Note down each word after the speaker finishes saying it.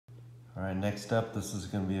All right, next up, this is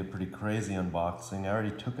gonna be a pretty crazy unboxing. I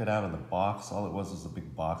already took it out of the box. All it was a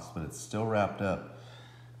big box, but it's still wrapped up.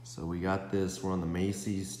 So we got this, we're on the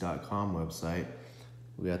Macy's.com website.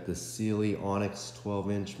 We got this Sealy Onyx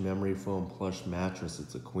 12-inch memory foam plush mattress.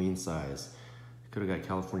 It's a queen size. Could have got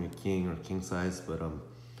California king or king size, but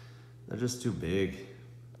they're just too big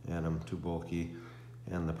and I'm too bulky.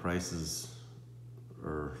 And the prices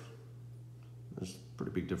are, there's a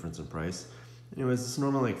pretty big difference in price. Anyways, it's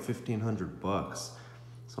normally like $1,500.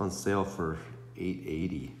 It's on sale for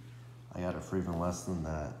 $880. I got it for even less than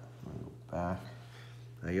that. Let me go back.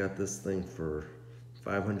 I got this thing for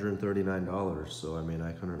 $539. So I mean,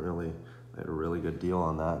 I had a really good deal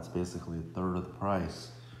on that. It's basically a third of the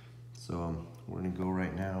price. So we're gonna go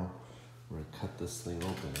right now. We're gonna cut this thing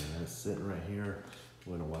open, and it's sitting right here.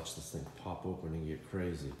 We're gonna watch this thing pop open and get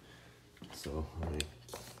crazy. So I mean,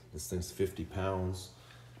 this thing's 50 pounds.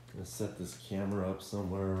 I'm gonna set this camera up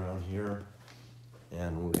somewhere around here,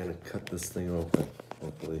 and we're gonna cut this thing open.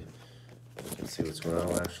 Hopefully you can see what's going on.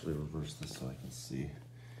 I'll actually reverse this so I can see.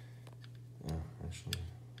 Yeah, actually,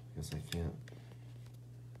 I guess I can't.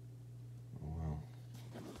 Oh well.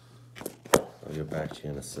 I'll get back to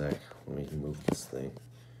you in a sec. Let me move this thing.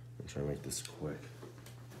 I'm trying to make this quick.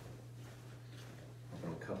 I'm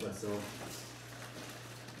gonna cut myself.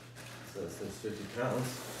 So this thing's 50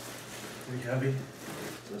 pounds. Pretty heavy.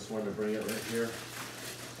 Just wanted to bring it right here so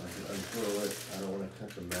I can unfurl it. I don't want to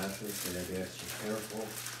cut the mattress, so I gotta be extra careful.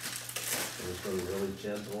 I'm just going to be really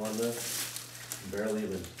gentle on this. Barely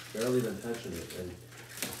even touching it. And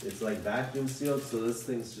it's like vacuum sealed, so this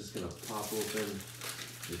thing's just gonna pop open.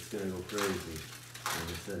 It's gonna go crazy. Like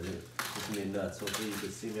I said, it's gonna be nuts. Hopefully you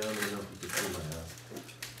can see me. I don't even know if you can see my house.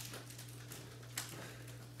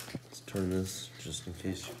 Let's turn this just in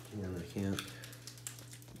case you can or can't.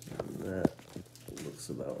 And that looks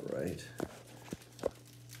about right.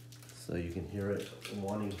 So you can hear it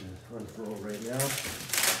wanting to unfurl right now. I'm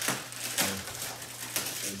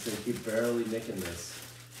just gonna keep barely nicking this.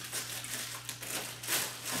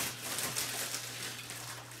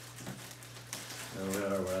 Now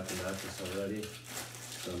we're at the mattress already,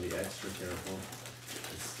 so I'm gonna be extra careful.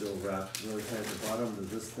 It's still wrapped really tight at the bottom of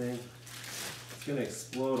this thing. It's gonna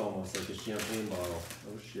explode almost like a champagne bottle.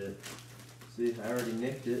 Oh shit. See, I already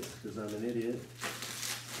nicked it because I'm an idiot.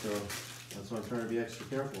 So that's why I'm trying to be extra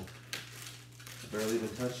careful. I barely even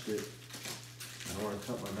touched it. I don't want to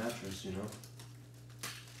cut my mattress, you know.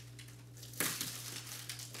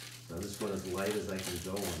 So I'm just going as light as I can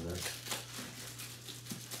go on this.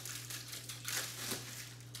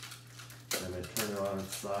 I'm going to turn it on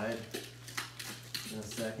its side in a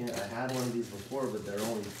second. I had one of these before, but they're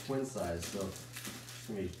only twin size, so it's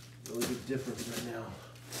going to be a really big difference right now.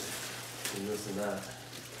 And this and that.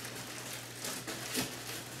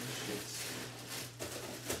 Shit's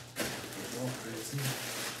all crazy.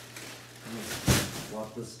 I'm gonna lock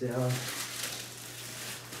this down.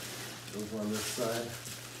 Goes on this side.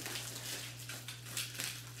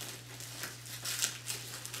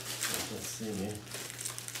 You can't see me.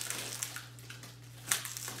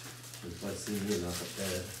 If I see me, not the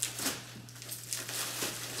bed.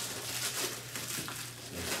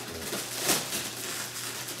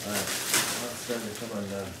 Alright. It's starting to come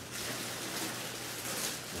undone.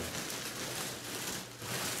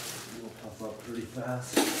 It will puff up pretty fast.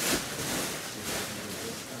 Get this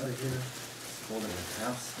out of here. It's folding in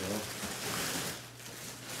half still.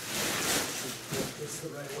 Put this the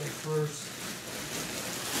right way first.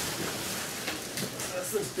 That's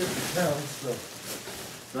just 50 pounds, so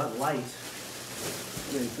it's not light.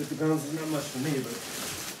 I mean, 50 pounds is not much for me, but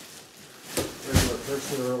regular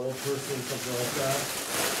person or an old person, something like that.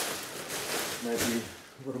 Might be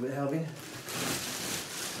a little bit heavy.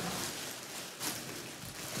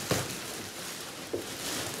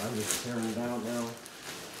 I'm just tearing it out now.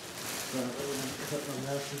 So I really want to cut my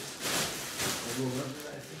mattress. I'll go run the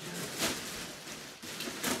knife again.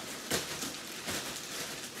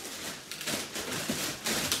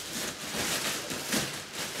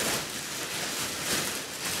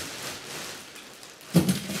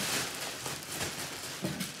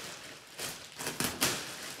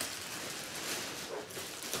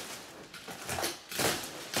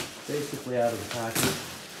 Basically out of the package.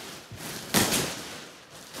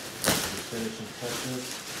 The finishing touches.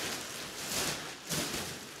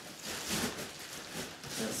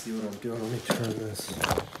 Let's see what I'm doing. Let me turn this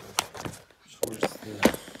towards the thing.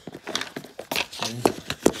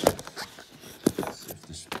 Let's see if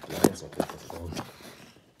this lines up with the phone.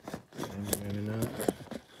 Maybe not.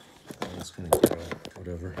 Oh, it's gonna go.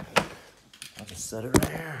 Whatever. I'll just set it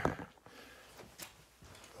right here.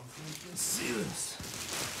 Hopefully you can see this.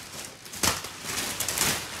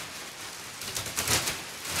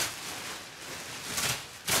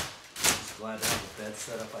 bed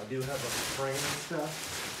setup. I do have a frame and stuff.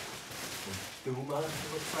 Duma,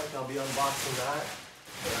 it looks like I'll be unboxing that.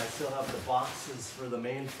 But I still have the boxes for the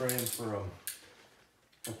main frame for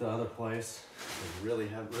at the other place. They're really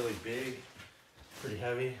big, pretty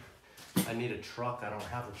heavy. I need a truck. I don't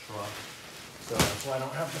have a truck, so that's why I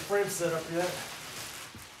don't have the frame set up yet.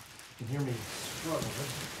 You can hear me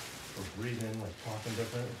struggling or breathing, like talking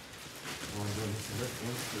different. I'm doing this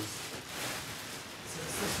because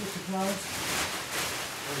this with the clouds.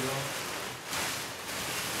 There we go.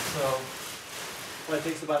 So, well, it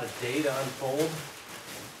takes about a day to unfold.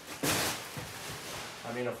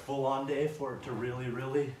 I mean, a full-on day for it to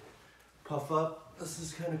really puff up. This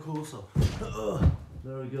is kind of cool. So,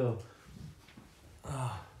 there we go.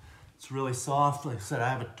 It's really soft. Like I said, I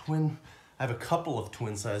have a couple of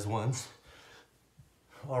twin-size ones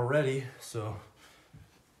already. So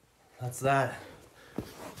that's that.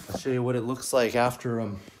 I'll show you what it looks like after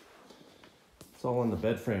it's all in the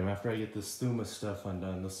bed frame. After I get this Thuma stuff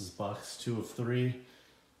undone. This is box 2 of 3,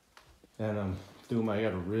 and Thuma, I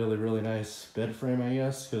got a really nice bed frame, I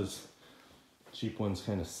guess, because cheap ones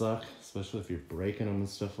kind of suck, especially if you're breaking them and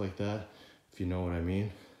stuff like that, if you know what I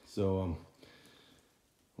mean. So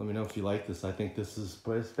let me know if you like this. I think this is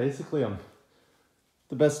basically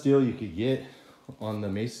the best deal you could get on the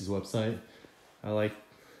Macy's website.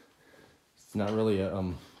 It's not really a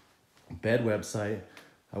bed website.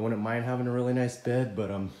 I wouldn't mind having a really nice bed, but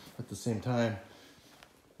at the same time,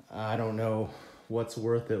 I don't know what's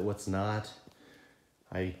worth it, what's not.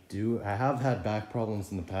 I have had back problems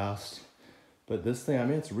in the past, but this thing, I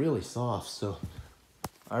mean, it's really soft, so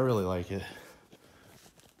I really like it.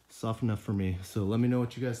 Soft enough for me. So let me know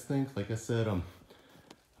what you guys think. Like I said,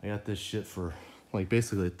 I got this shit for like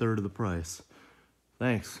basically a third of the price.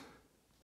 Thanks.